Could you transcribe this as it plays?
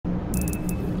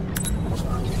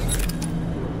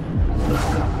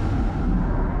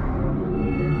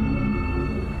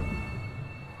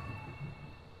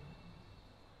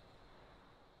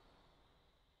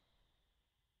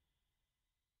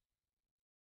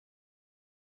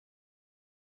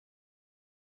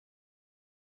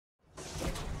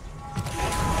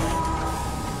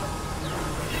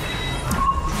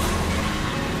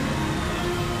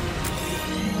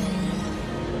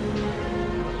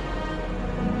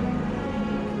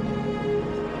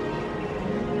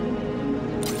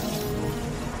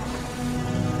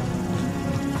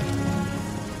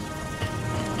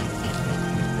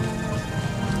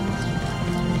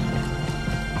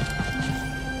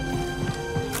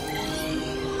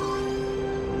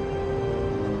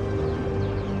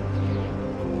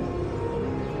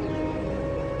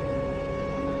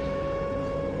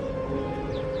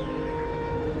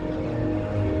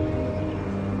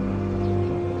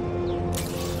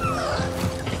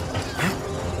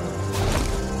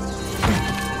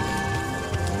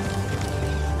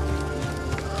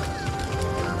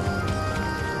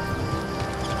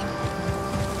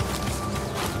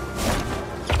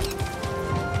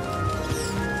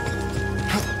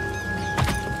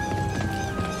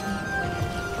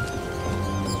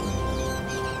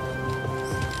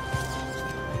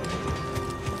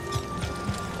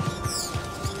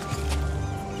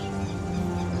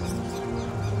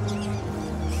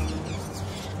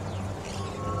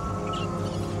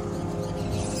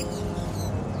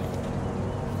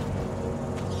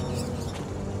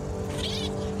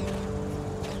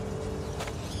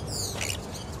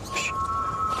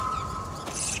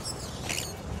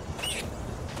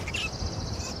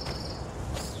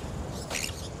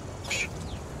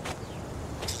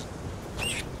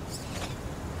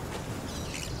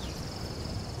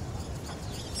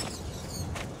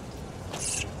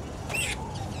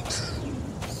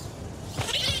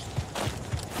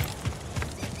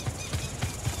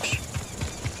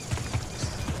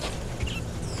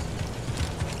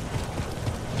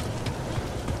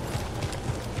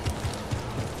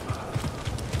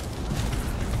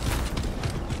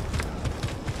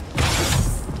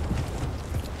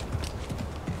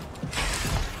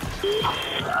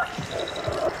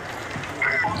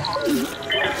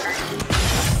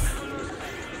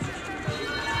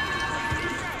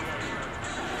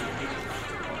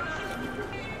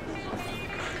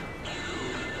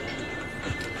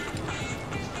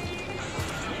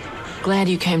Glad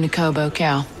you came to Kobo,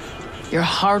 Cal. You're a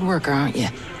hard worker, aren't you?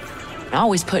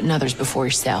 Always putting others before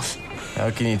yourself.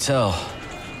 How can you tell?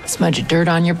 A smudge of dirt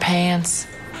on your pants,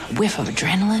 a whiff of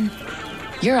adrenaline.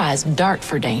 Your eyes dart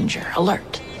for danger,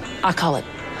 alert. I call it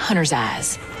hunter's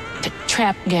eyes. To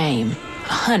trap game,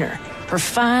 a hunter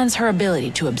refines her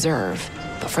ability to observe.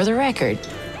 But for the record,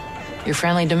 your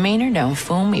friendly demeanor don't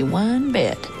fool me one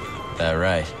bit. That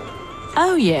right?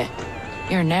 Oh yeah,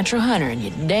 you're a natural hunter and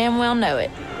you damn well know it.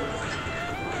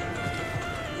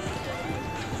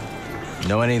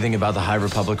 Know anything about the High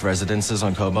Republic residences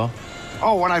on Kobo?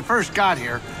 Oh, when I first got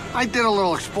here, I did a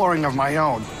little exploring of my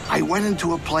own. I went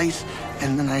into a place,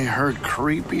 and then I heard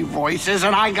creepy voices,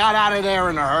 and I got out of there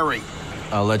in a hurry.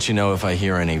 I'll let you know if I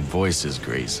hear any voices,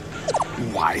 Grease.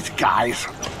 Wise guys.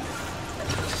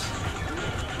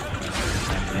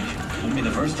 Wouldn't be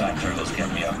the first time turtles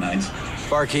kept me up nights.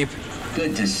 Barkeep.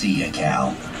 Good to see you,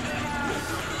 Cal.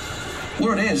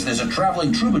 Word is, there's a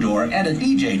traveling troubadour and a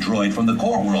DJ droid from the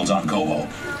core worlds on Kobo.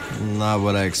 Not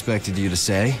what I expected you to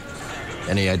say.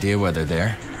 Any idea where they're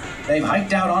there? They've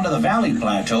hiked out onto the valley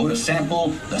plateau to sample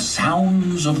the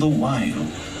sounds of the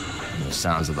wild. The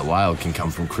sounds of the wild can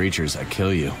come from creatures that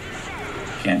kill you.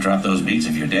 Can't drop those beats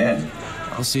if you're dead.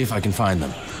 I'll see if I can find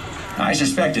them. I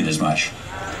suspected as much.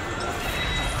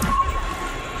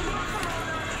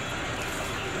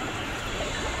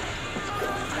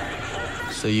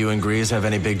 So you and Grease have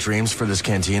any big dreams for this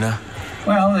cantina?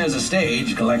 Well, there's a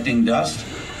stage collecting dust.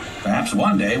 Perhaps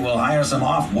one day we'll hire some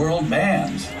off-world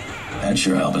bands. That'd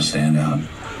sure help us stand out.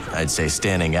 I'd say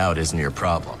standing out isn't your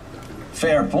problem.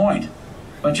 Fair point.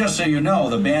 But just so you know,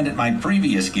 the band at my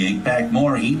previous gig packed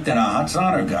more heat than a Hut's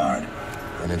honor guard.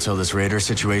 And until this Raider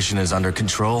situation is under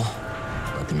control,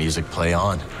 let the music play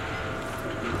on.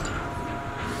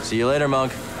 See you later,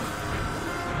 Monk.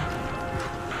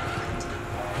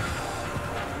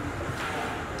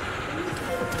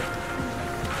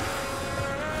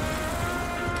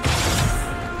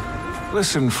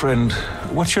 Listen, friend,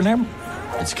 what's your name?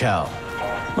 It's Cal.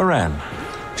 Moran.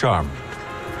 Charm.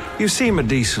 You seem a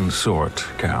decent sort,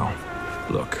 Cal.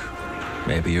 Look,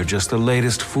 maybe you're just the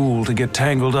latest fool to get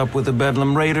tangled up with the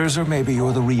Bedlam Raiders, or maybe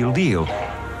you're the real deal.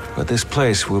 But this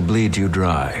place will bleed you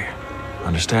dry.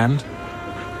 Understand?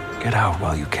 Get out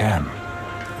while you can.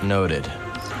 Noted.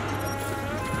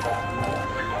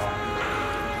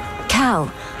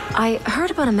 Cal, I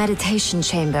heard about a meditation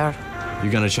chamber. You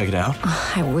gonna check it out?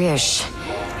 I wish.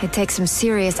 It takes some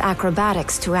serious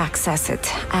acrobatics to access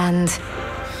it, and...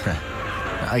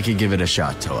 I could give it a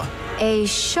shot, Toa. A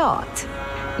shot?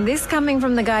 This coming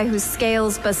from the guy who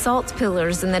scales basalt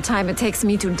pillars in the time it takes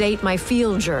me to date my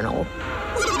field journal.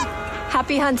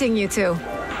 Happy hunting, you two.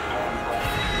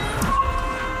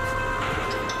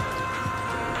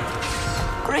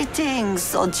 Greetings,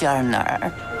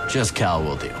 Sojourner. Just Cal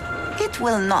will do. It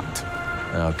will not.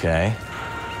 Okay.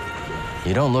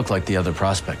 You don't look like the other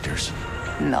prospectors.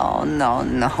 No, no,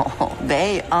 no.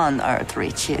 They unearth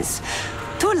riches.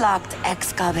 Tulakt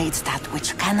excavates that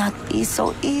which cannot be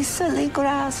so easily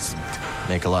grasped.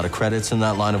 Make a lot of credits in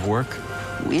that line of work?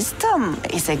 Wisdom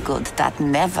is a good that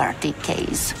never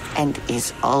decays and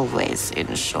is always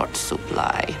in short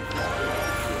supply.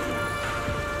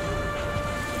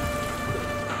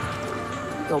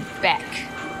 You're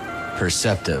back.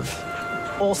 Perceptive.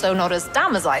 Also not as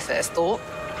dumb as I first thought.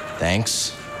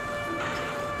 Thanks.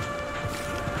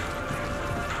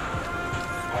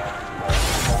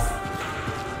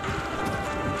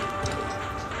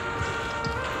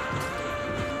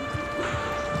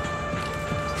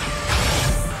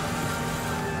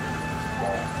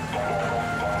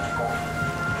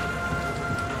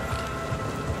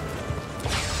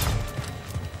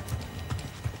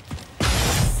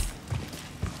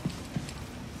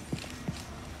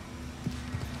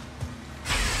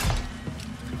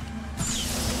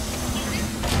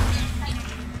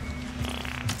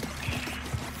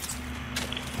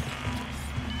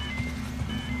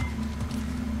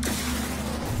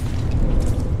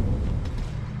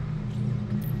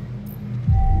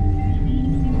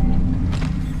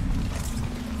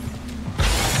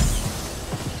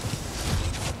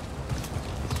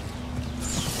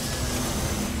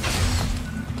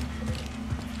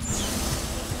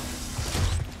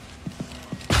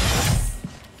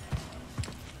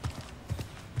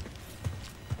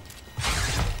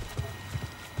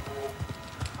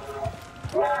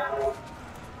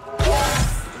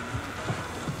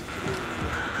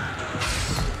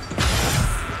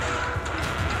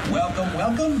 Welcome,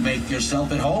 welcome. Make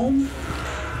yourself at home.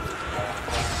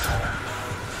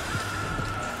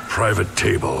 Private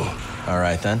table. All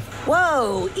right, then.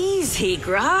 Whoa, easy,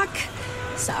 Grok.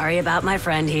 Sorry about my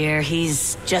friend here.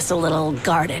 He's just a little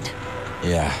guarded.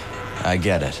 Yeah, I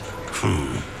get it.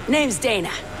 Name's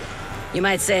Dana. You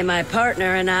might say my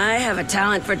partner and I have a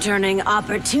talent for turning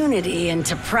opportunity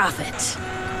into profit.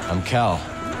 I'm Cal.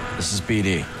 This is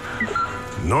BD.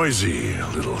 Noisy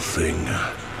little thing.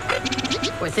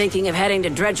 We're thinking of heading to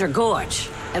Dredger Gorge.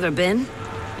 Ever been?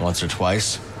 Once or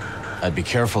twice. I'd be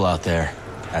careful out there.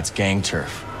 That's gang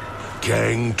turf.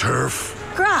 Gang turf?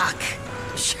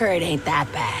 Grok. Sure it ain't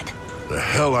that bad. The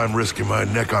hell I'm risking my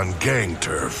neck on gang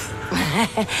turf.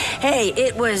 Hey,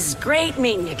 it was great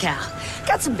meeting you, Cal.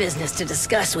 Got some business to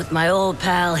discuss with my old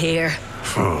pal here.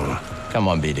 Come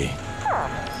on, BD.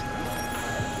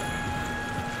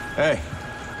 Hey,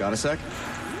 got a sec?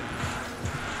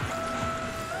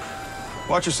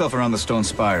 Watch yourself around the stone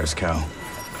spires, Cal.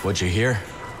 What'd you hear?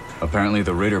 Apparently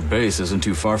the Raider base isn't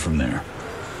too far from there.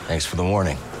 Thanks for the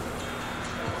warning.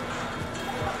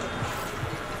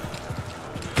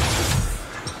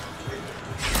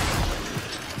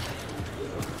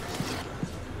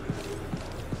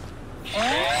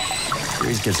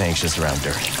 Breeze gets anxious around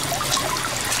dirt.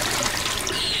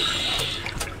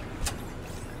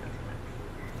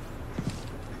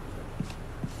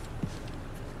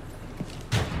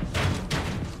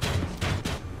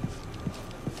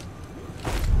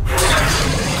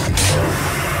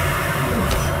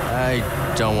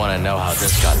 I don't want to know how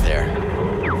this got there.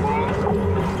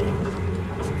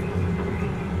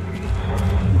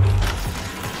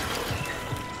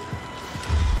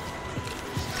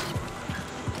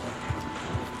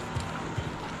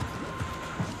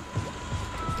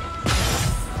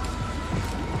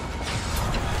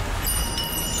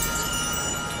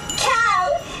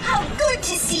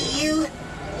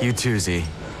 You too, Z.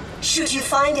 Should you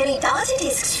find any data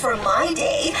disks from my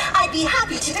day, I'd be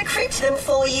happy to decrypt them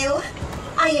for you.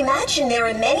 I imagine there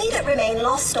are many that remain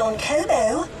lost on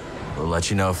Kobo. We'll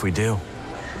let you know if we do.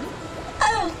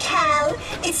 Oh, Cal,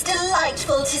 it's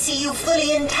delightful to see you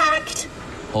fully intact.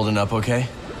 Holding up okay?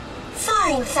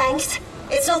 Fine, thanks.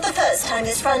 It's not the first time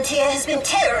this frontier has been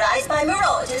terrorized by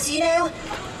marauders, you know.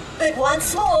 But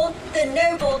once more, the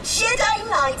noble Jedi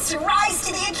Knights rise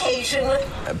to the occasion.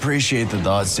 Appreciate the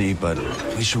thought, Z, but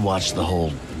we should watch the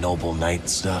whole noble knight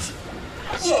stuff.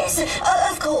 Yes,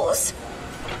 of course.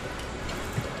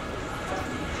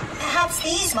 Perhaps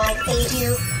these might aid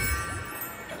you.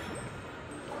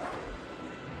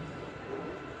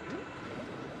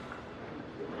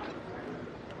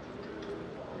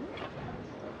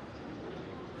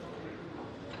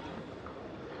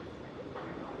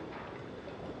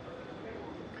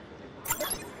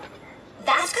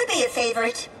 That could be a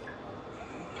favorite.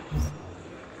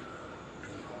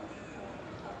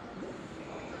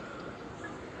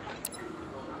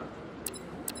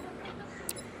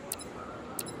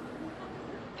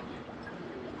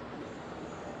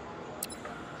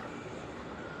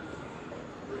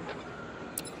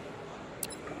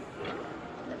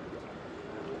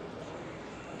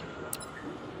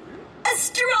 A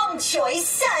strong choice,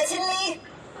 certainly.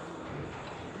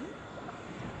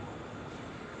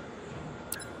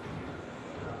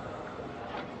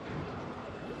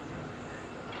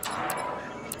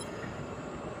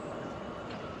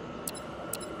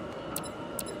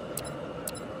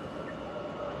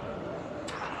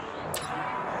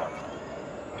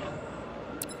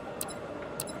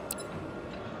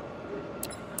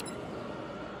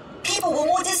 People were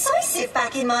more decisive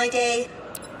back in my day.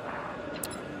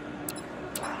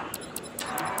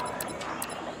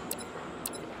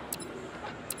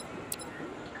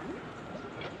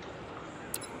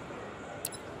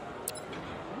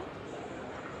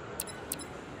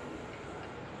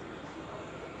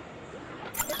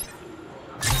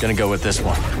 Gonna go with this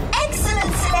one.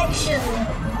 Excellent selection.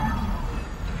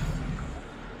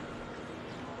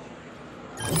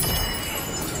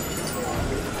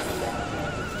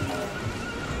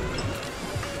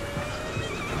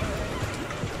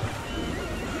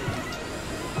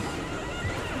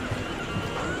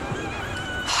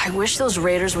 I wish those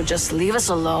raiders would just leave us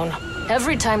alone.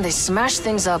 Every time they smash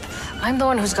things up, I'm the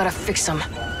one who's gotta fix them.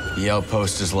 The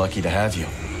outpost is lucky to have you.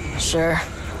 Sure.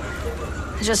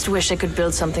 I just wish I could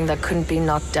build something that couldn't be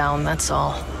knocked down, that's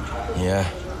all. Yeah,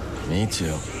 me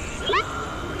too.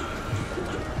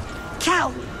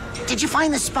 Cal, did you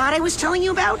find the spot I was telling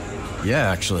you about? Yeah,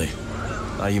 actually.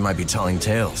 Thought you might be telling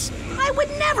tales. I would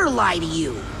never lie to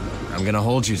you. I'm gonna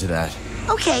hold you to that.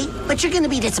 Okay, but you're gonna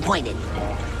be disappointed.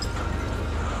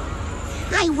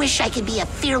 I wish I could be a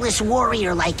fearless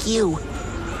warrior like you.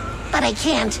 But I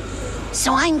can't,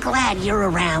 so I'm glad you're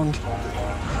around.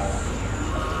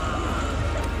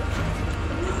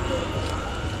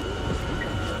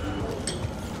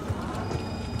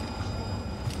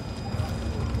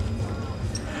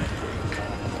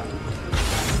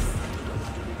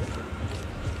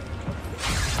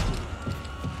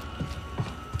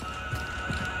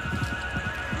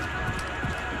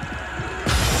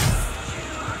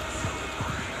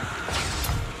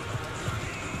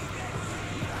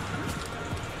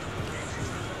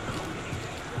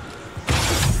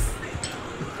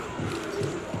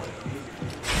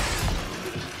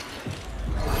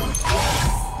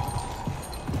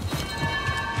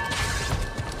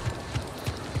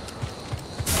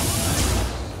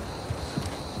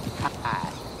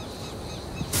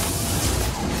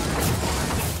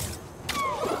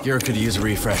 gear could use a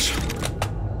refresh.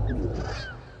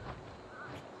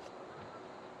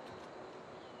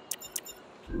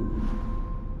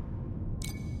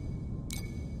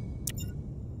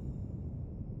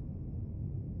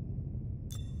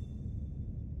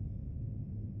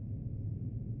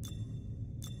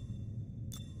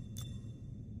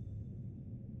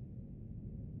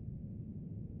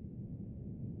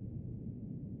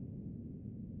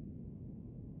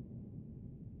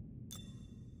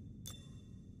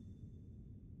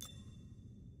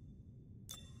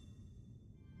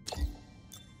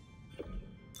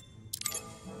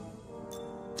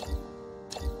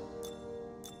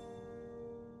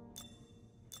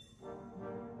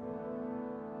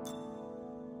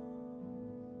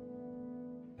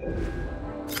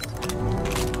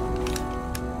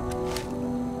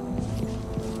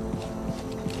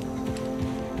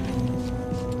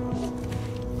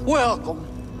 Welcome.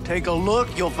 Take a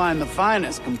look, you'll find the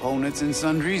finest components and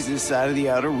sundries this side of the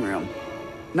Outer Rim.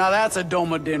 Now that's a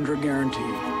DOMA Dendra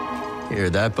guarantee. Hear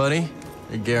that, buddy?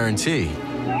 A guarantee.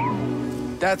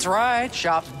 That's right.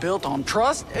 Shop's built on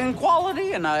trust and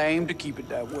quality, and I aim to keep it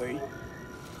that way.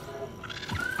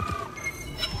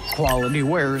 Quality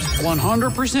wares,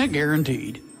 100%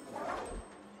 guaranteed.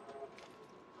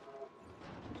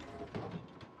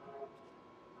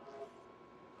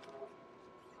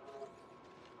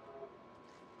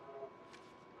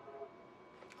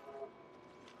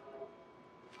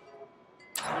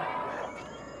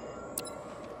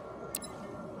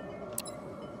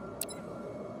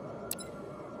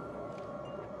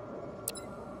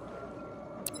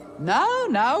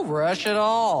 No rush at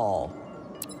all.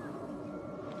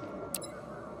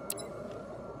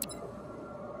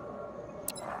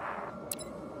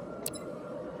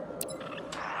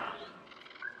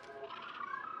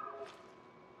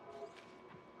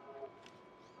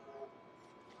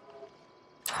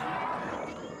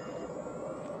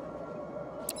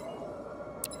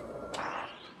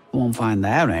 Won't find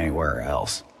that anywhere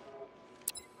else.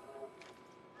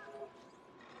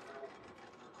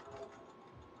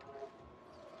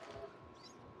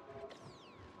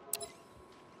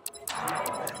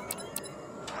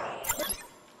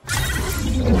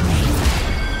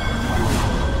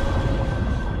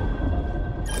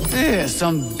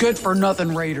 Some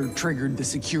good-for-nothing raider triggered the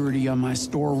security on my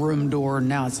storeroom door, and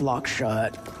now it's locked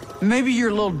shut. Maybe your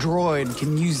little droid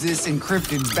can use this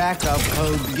encrypted backup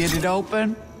code to get it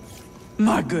open?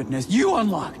 My goodness, you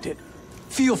unlocked it.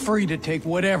 Feel free to take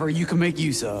whatever you can make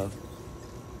use of.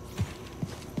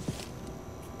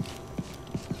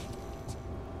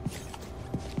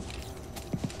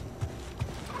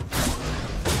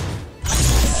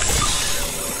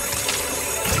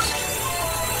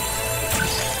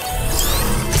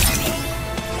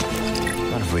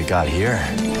 We got here.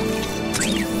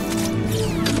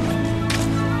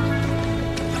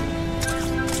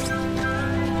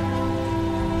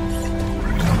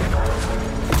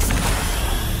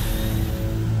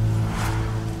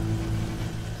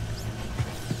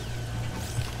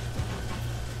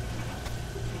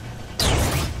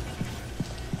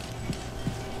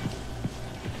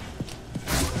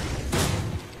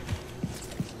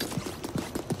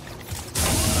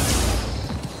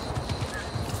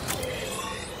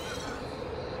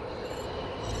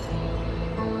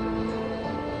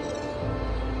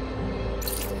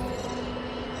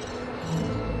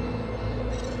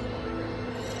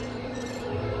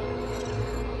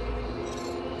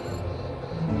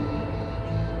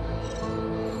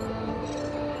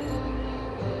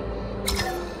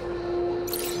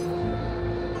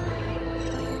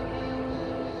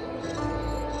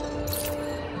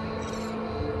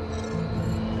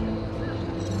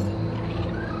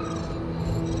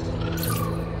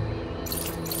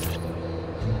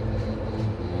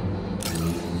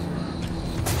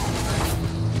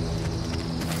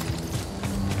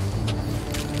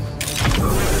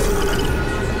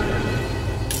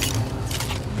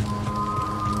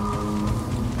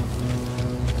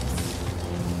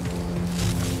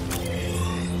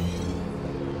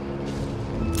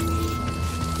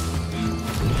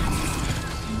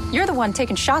 You're the one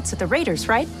taking shots at the Raiders,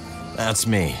 right? That's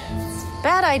me.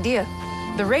 Bad idea.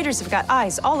 The Raiders have got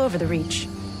eyes all over the Reach.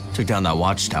 Took down that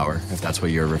watchtower, if that's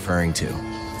what you're referring to.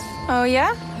 Oh,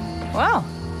 yeah? Well,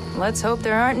 let's hope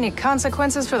there aren't any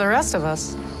consequences for the rest of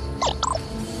us.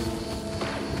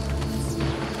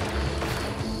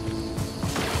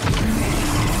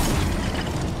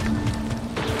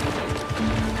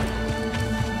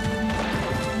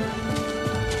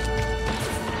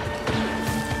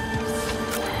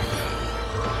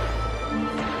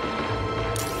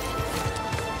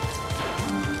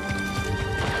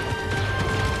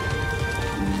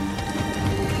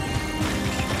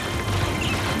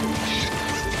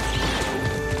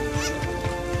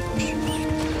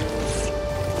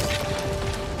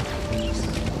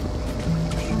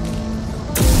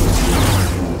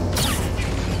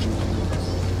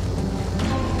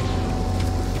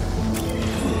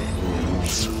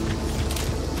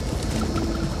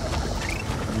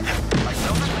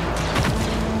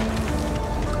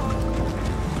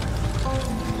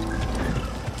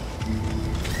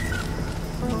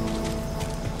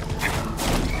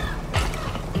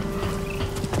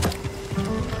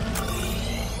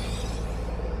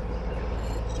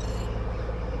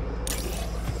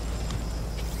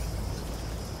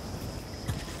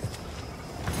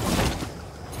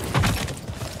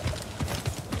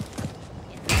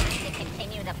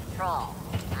 patrol.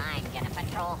 I'm gonna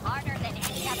patrol harder than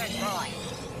any other droid.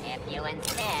 If you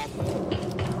insist.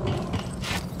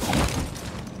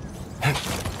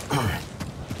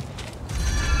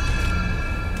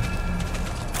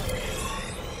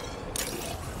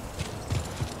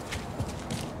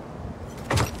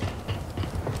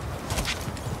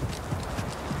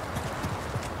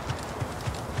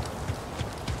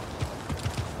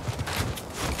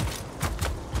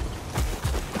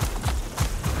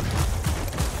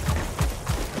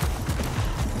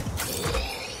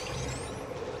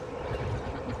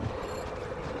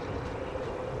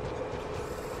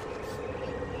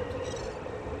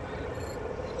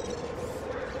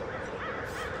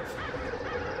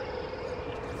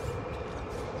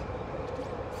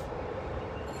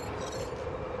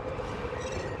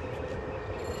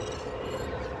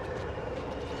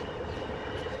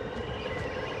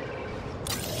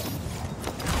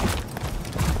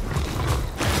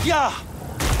 Yeah!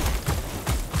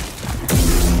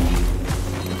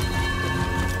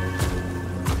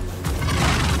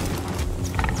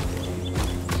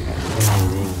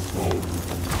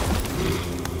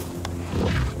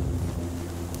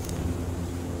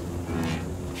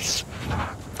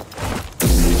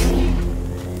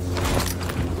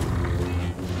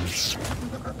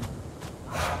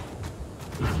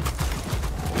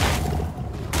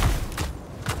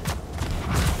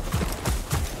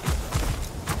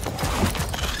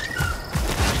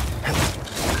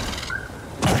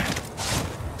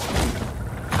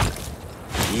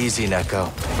 Easy, Neko.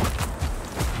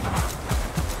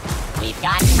 We've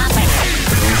got company.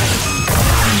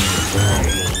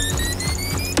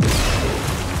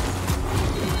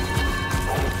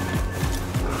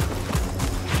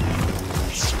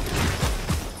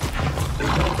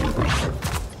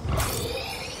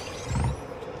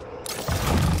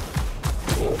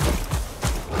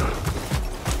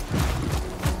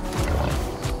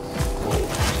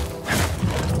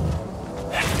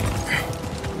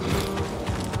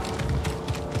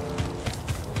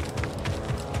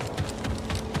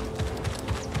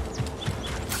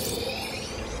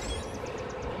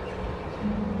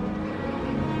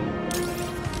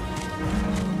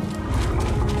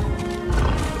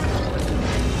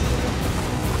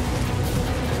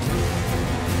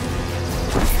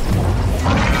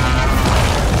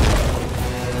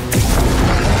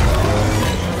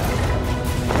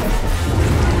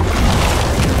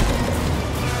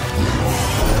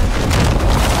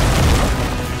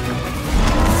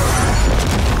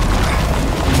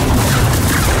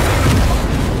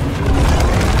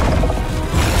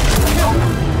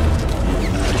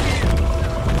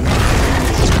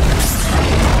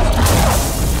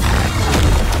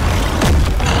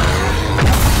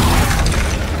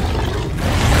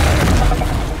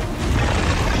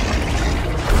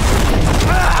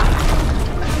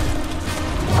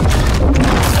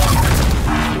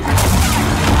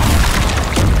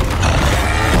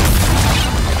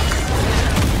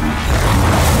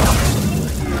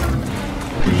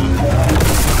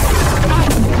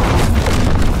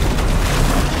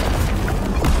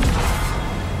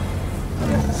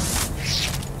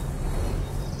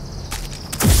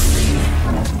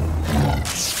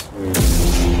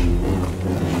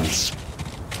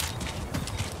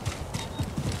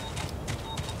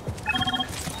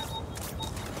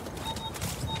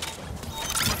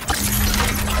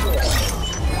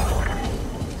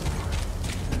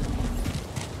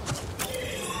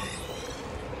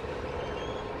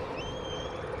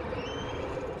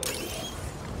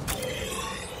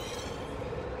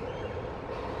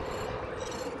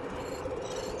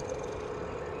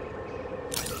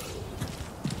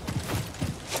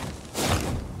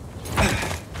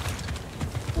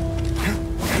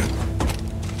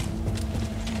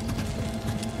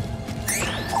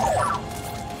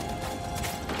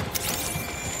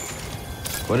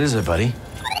 What is it, buddy?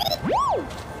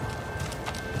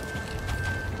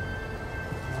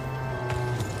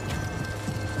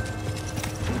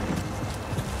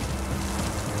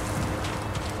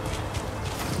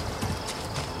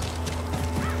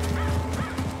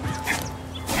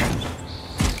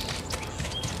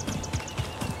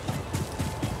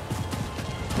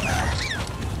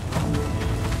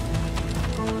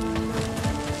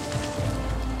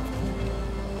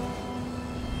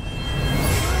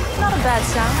 Bad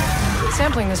sound.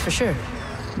 Sampling this for sure.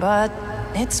 But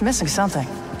it's missing something.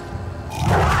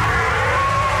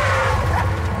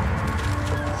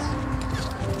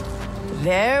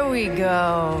 There we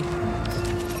go.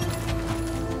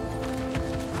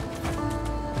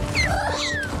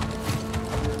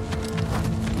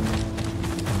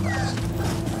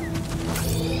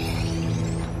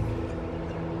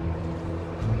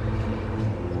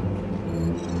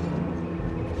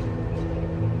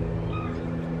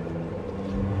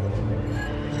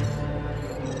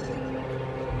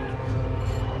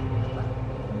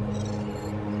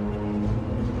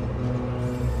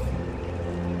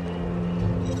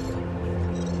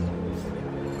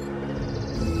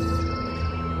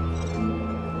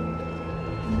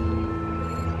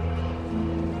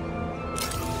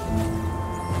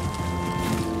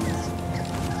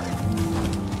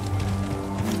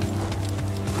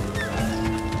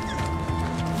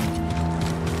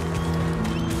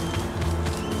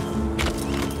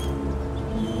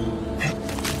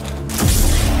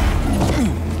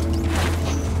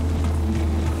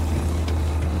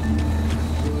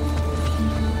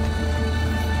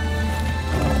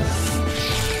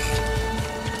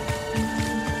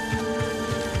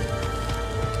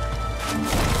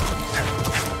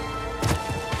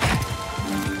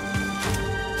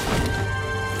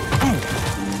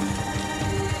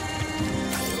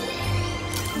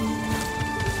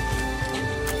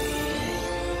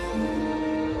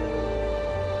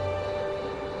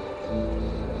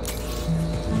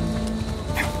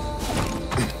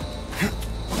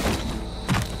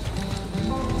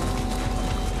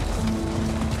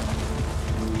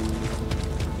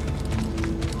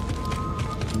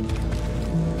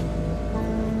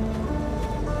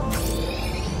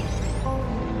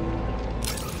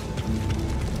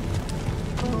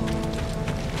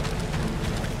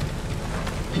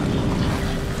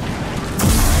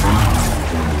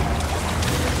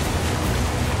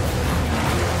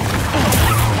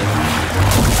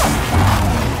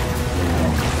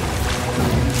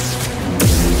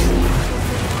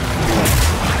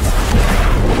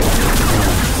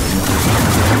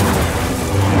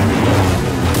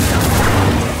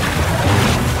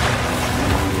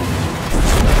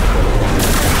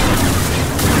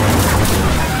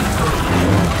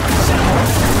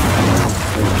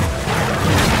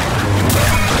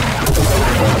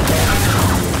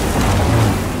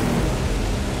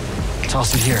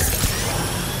 Toss it here.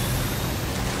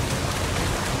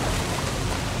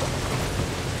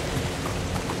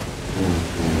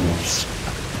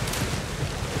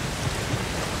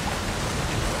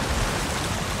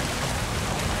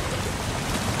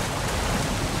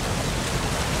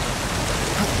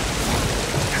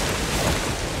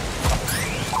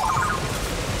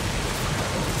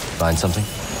 Find something?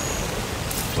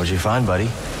 What'd you find, buddy?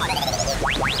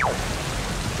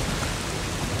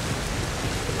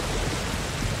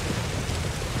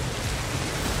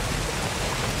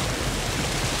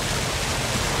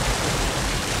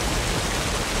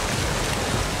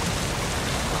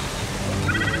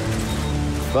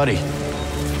 Buddy.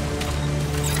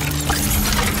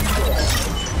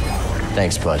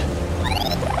 Thanks, bud.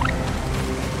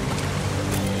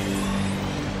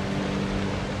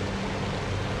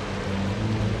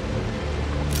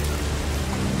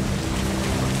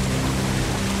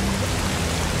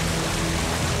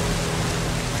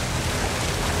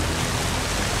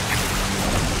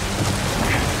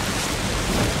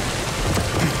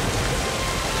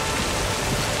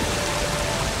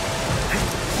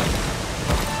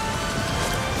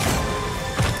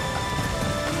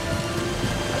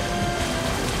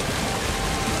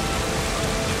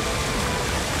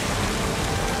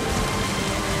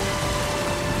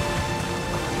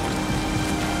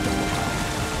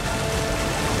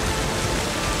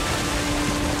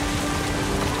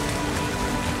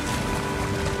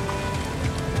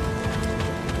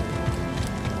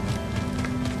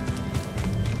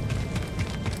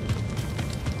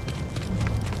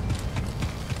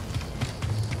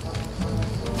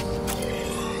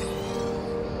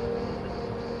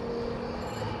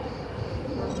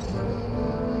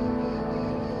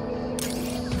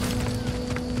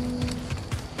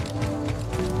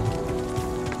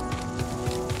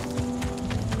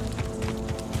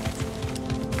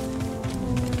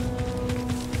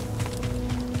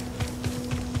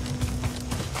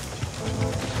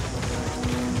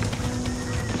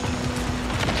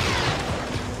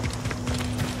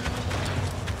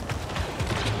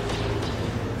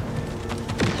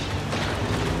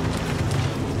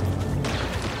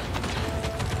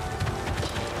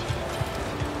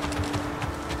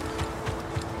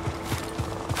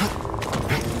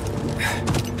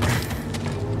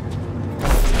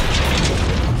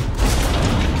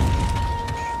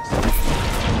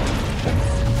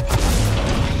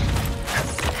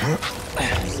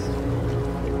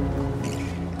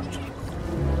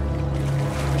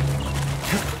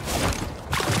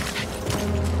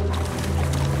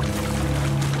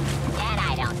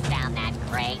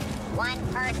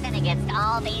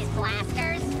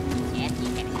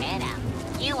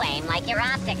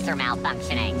 Are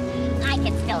malfunctioning. I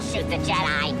can still shoot the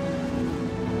Jedi.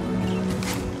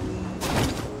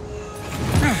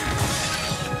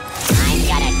 I'm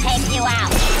gonna take you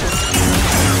out.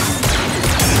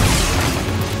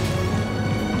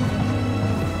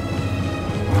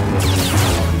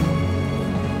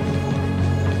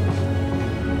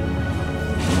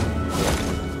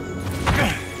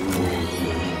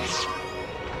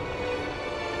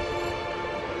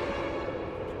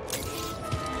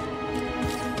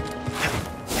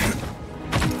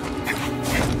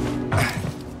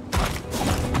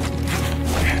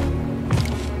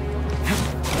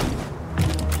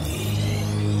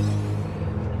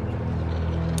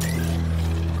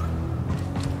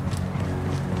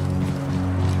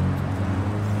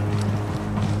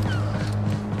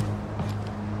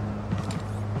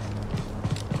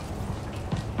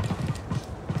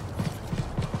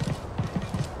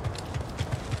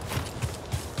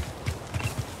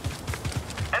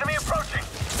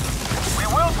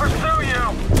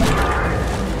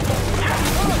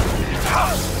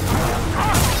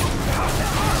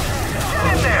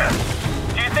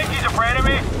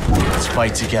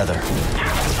 Fight together.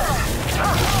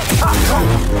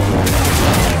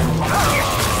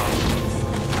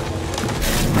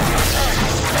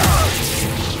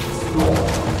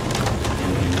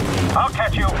 I'll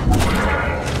catch you.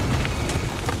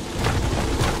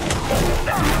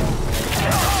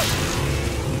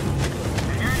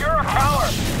 You're a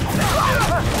coward.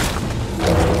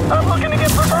 I'm looking to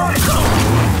get promoted.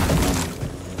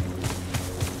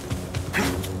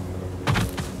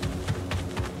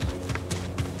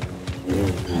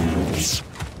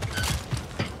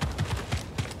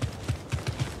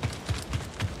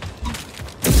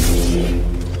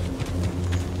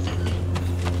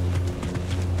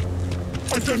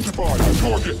 Identify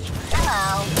target.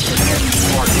 Hello.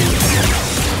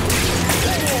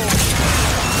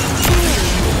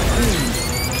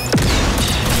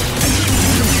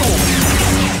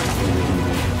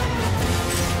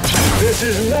 This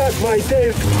is Not my day.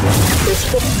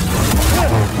 It's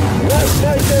not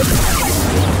my day.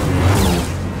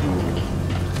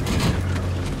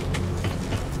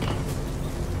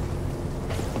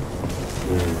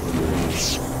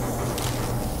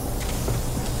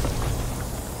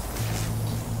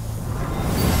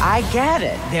 I get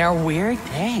it. They're weird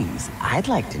things. I'd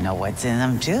like to know what's in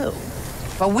them too.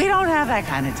 But we don't have that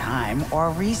kind of time or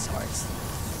resource.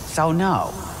 So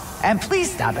no. And please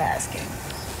stop asking.